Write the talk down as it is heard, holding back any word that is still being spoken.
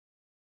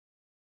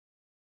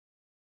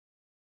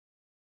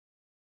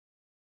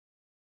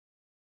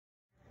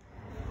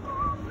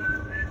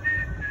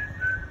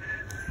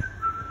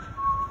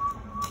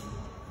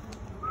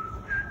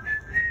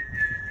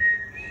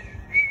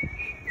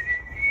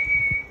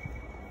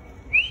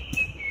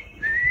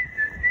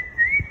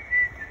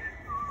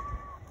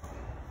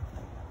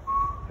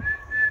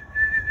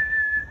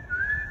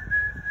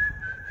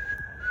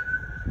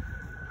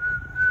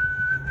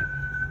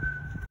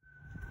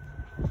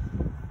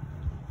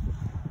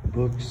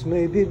Books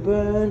may be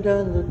burned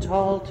and the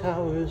tall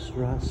towers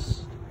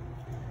rust.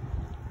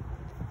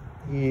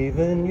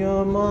 Even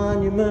your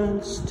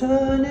monuments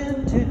turn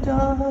into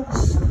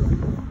dust.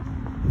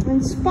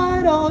 In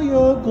spite all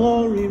your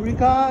glory,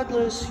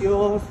 regardless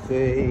your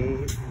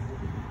fate,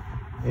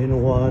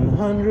 in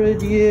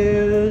 100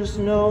 years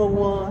no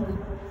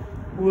one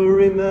will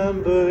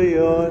remember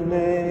your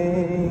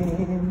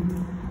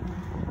name.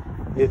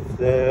 If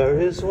there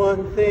is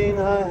one thing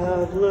I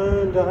have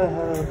learned,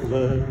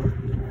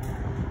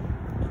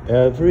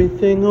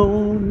 everything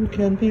owned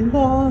can be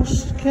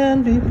lost,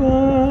 can be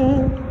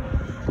burned.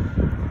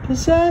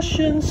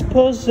 Possessions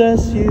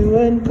possess you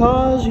and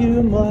cause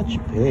you much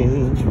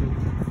pain.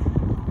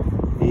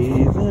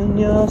 Even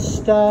your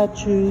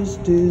statues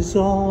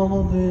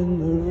dissolve in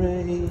the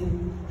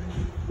rain.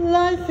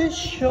 Life is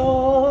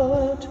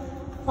short,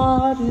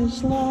 art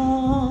is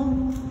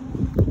long.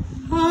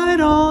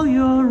 Hide all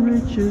your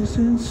riches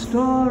in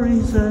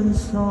stories and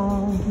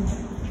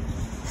songs.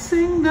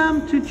 Sing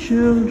them to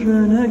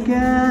children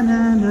again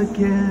and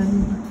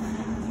again.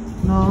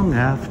 Long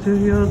after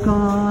you're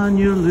gone,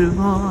 you live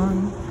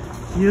on,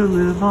 you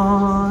live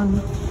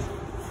on.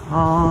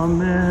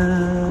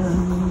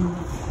 Amen.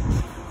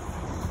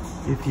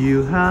 If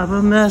you have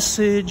a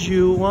message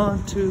you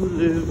want to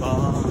live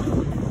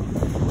on,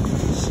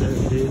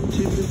 send it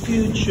to the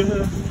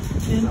future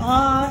in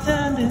art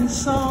and in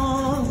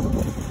song.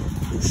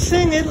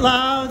 Sing it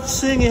loud,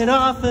 sing it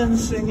often,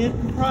 sing it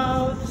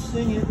proud,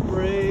 sing it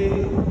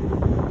brave.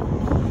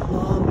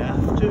 Long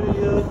after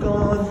you're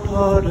gone,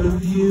 part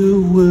of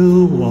you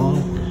will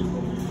walk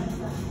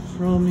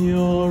from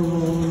your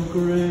own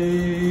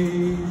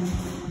grave.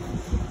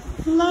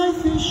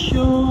 Life is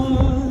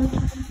short,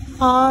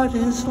 art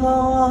is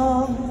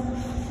long.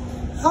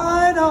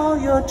 Hide all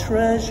your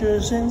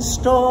treasures in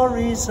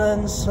stories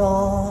and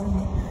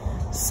song.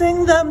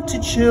 Sing them to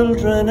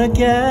children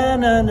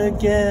again and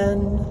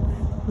again.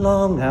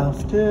 Long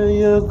after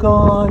you're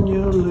gone,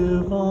 you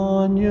live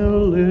on, you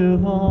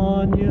live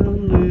on, you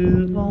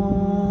live on.